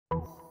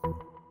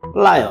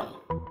lion,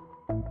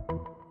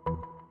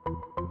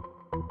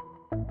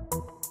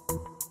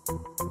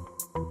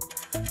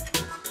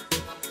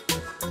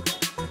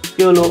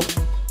 yellow,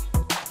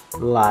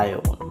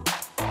 lion,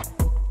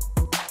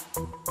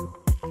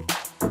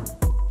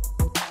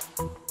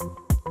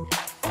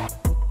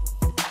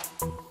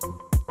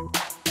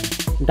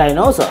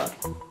 dinosaur,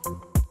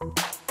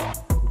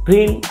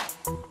 green,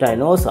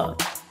 dinosaur,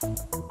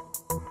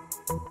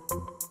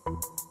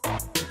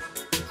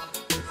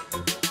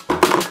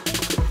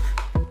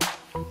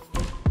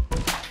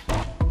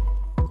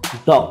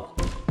 dog,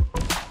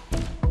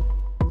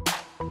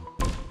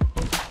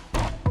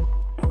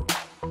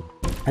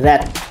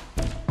 rat,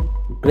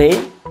 gray,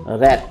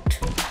 rat,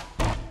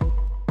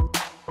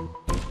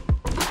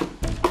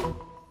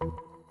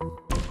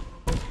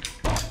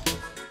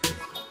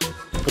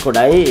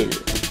 crocodile,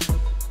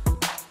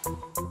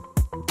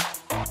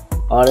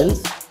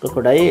 orange,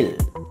 crocodile,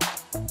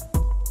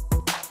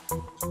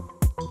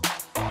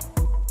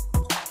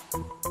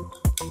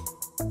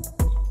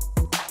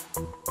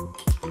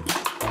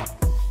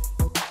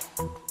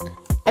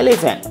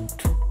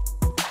 elephant,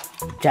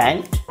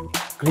 giant,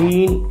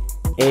 green,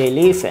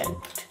 elephant,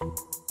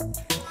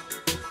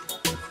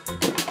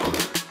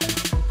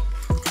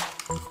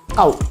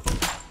 cow,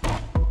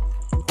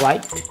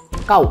 white,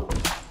 cow,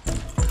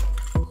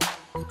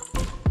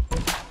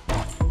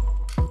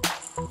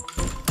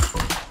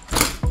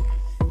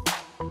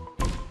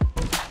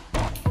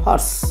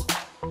 horse,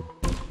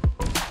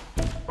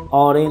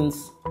 orange,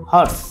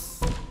 horse,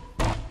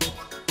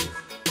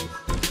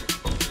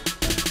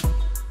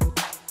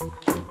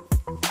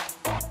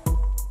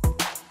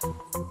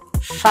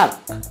 shark,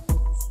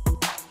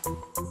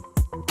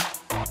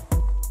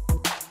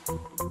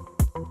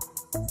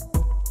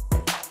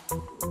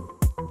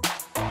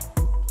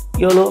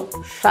 yellow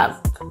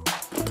shark,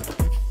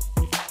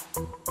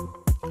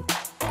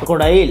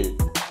 crocodile,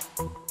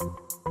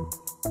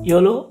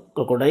 yellow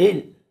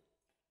crocodile,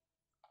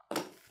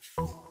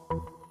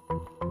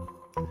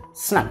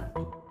 snake,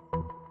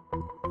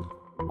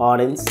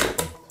 orange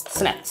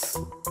snakes,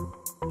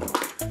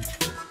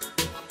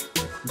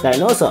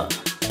 dinosaur,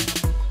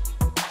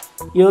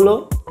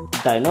 yellow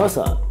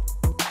dinosaur,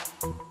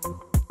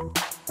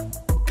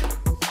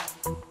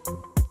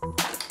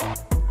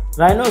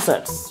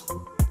 rhinoceros,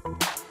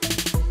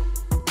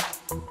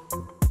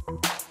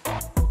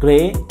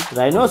 gray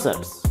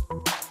rhinoceros,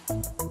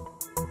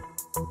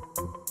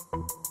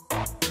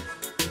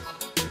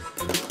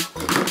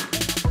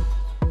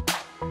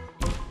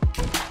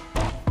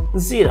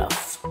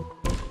 giraffe,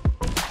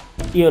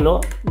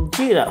 yellow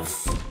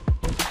giraffe,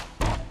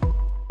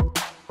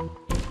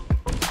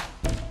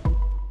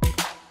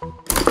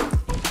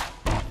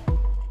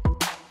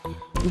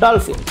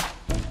 dolphin,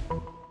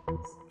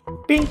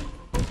 pink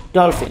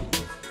dolphin,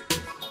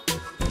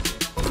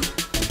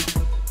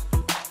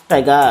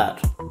 tiger,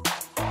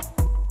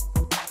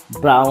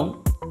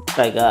 brown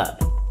tiger,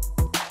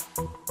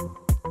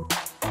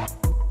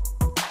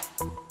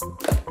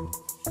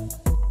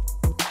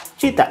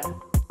 cheetah,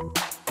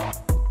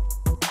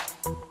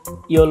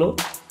 yellow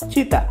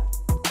cheetah,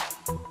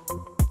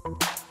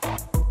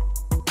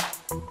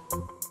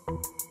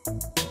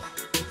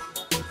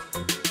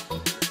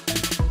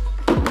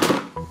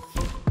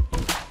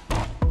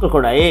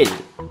 crocodile,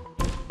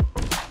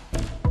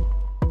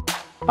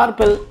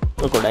 purple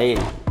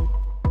crocodile,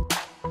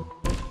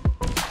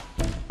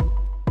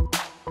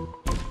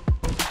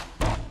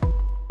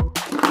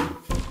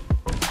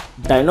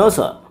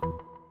 dinosaur,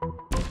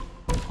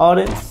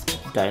 orange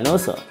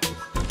dinosaur,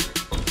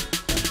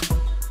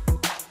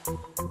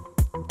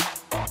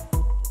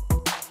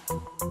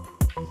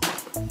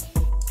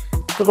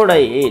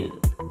 crocodile,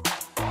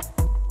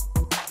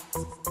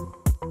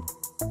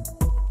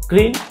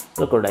 green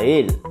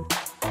crocodile,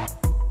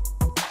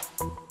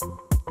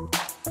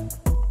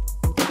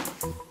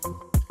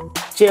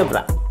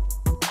 zebra,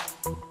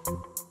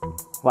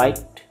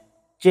 white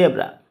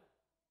zebra,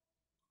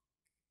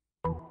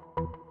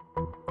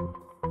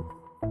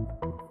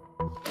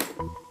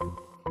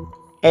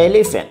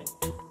 elephant,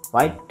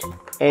 white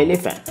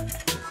elephant,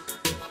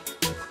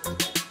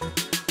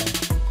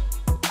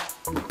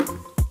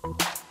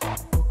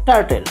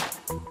 turtle,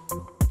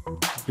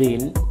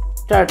 green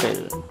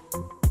turtle,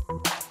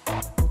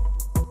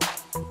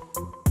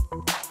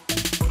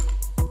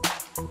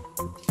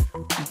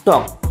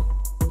 dog,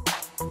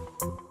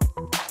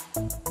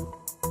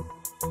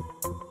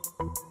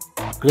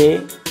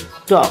 gray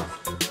dog,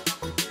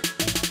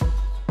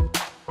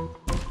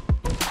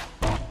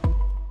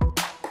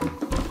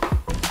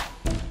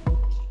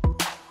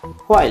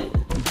 whale,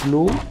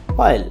 blue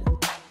whale,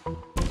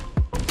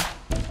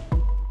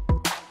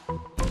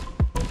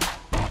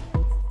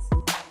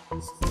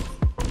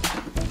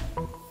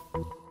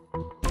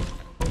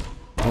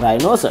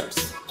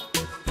 rhinoceros,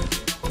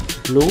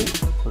 blue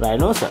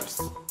rhinoceros,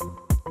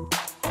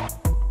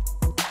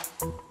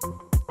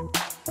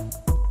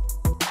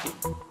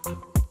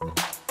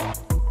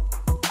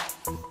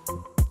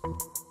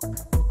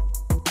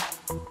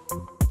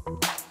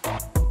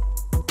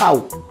 cow,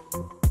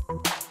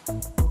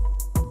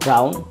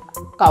 brown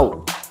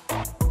cow,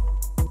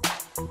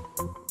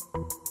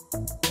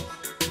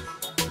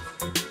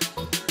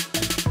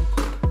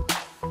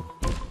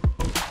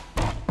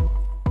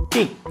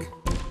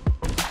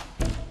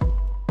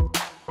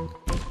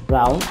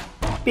 brown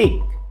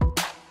pig,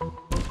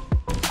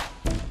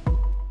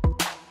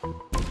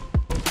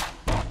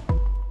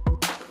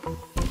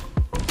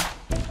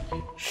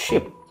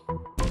 sheep,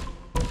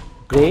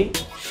 grey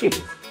sheep,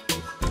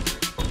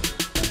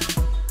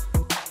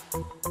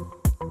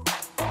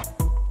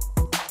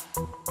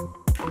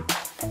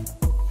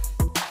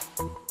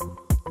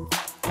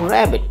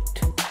 rabbit,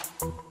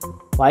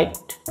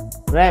 white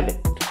rabbit,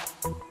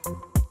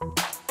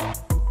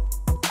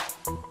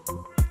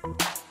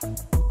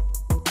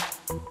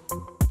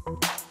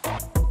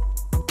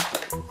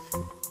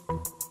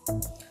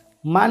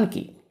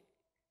 monkey,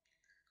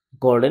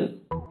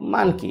 golden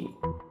monkey,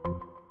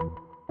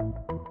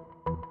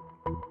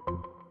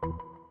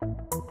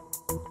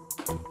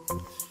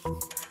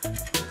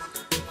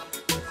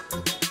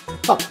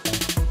 cock,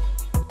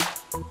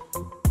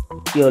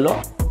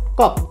 yellow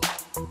cock,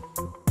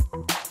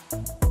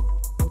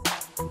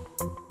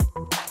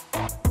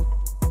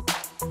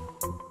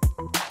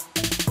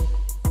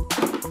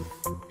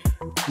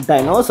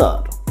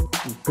 dinosaur,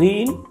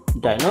 green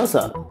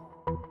dinosaur,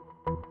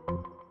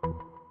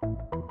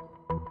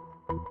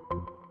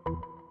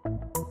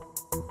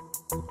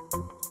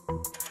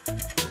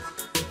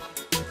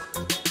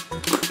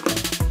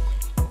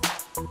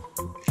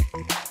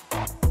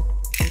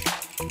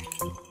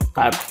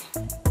 cat,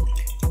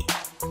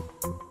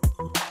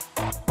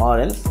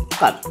 orange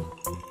cat,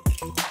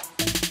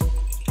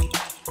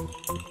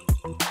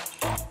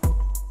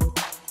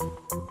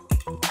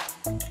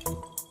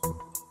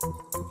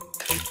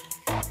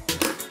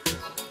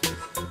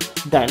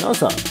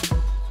 dinosaur,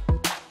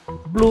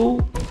 blue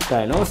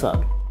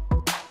dinosaur,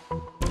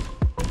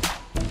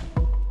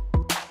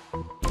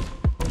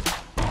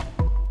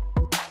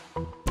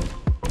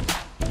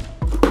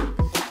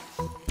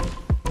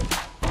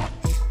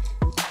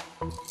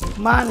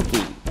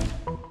 monkey,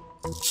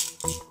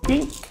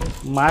 pink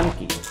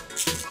monkey,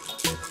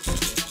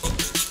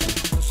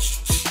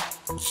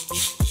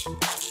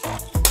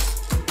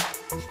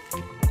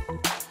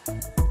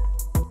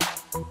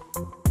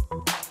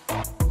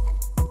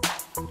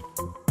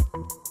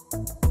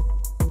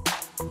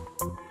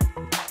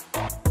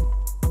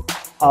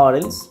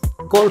 orange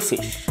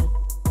goldfish,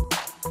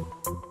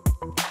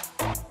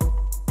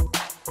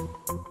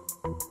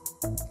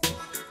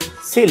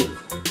 seal,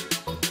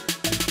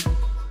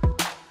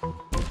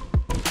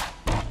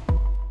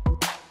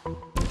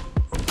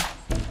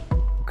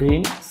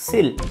 green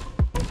seal,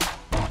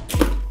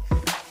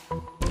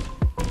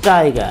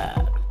 tiger,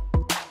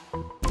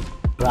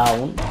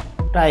 brown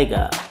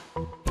tiger,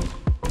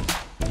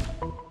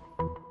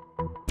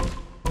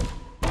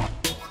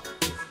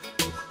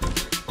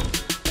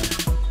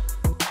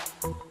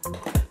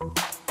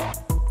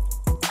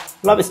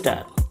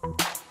 lobster,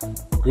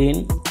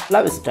 green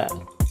lobster,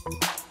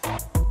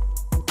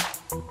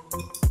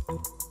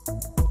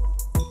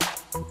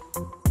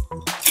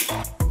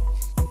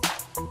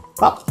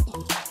 cock,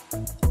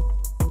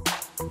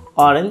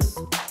 orange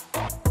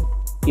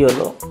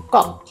yellow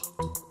cock,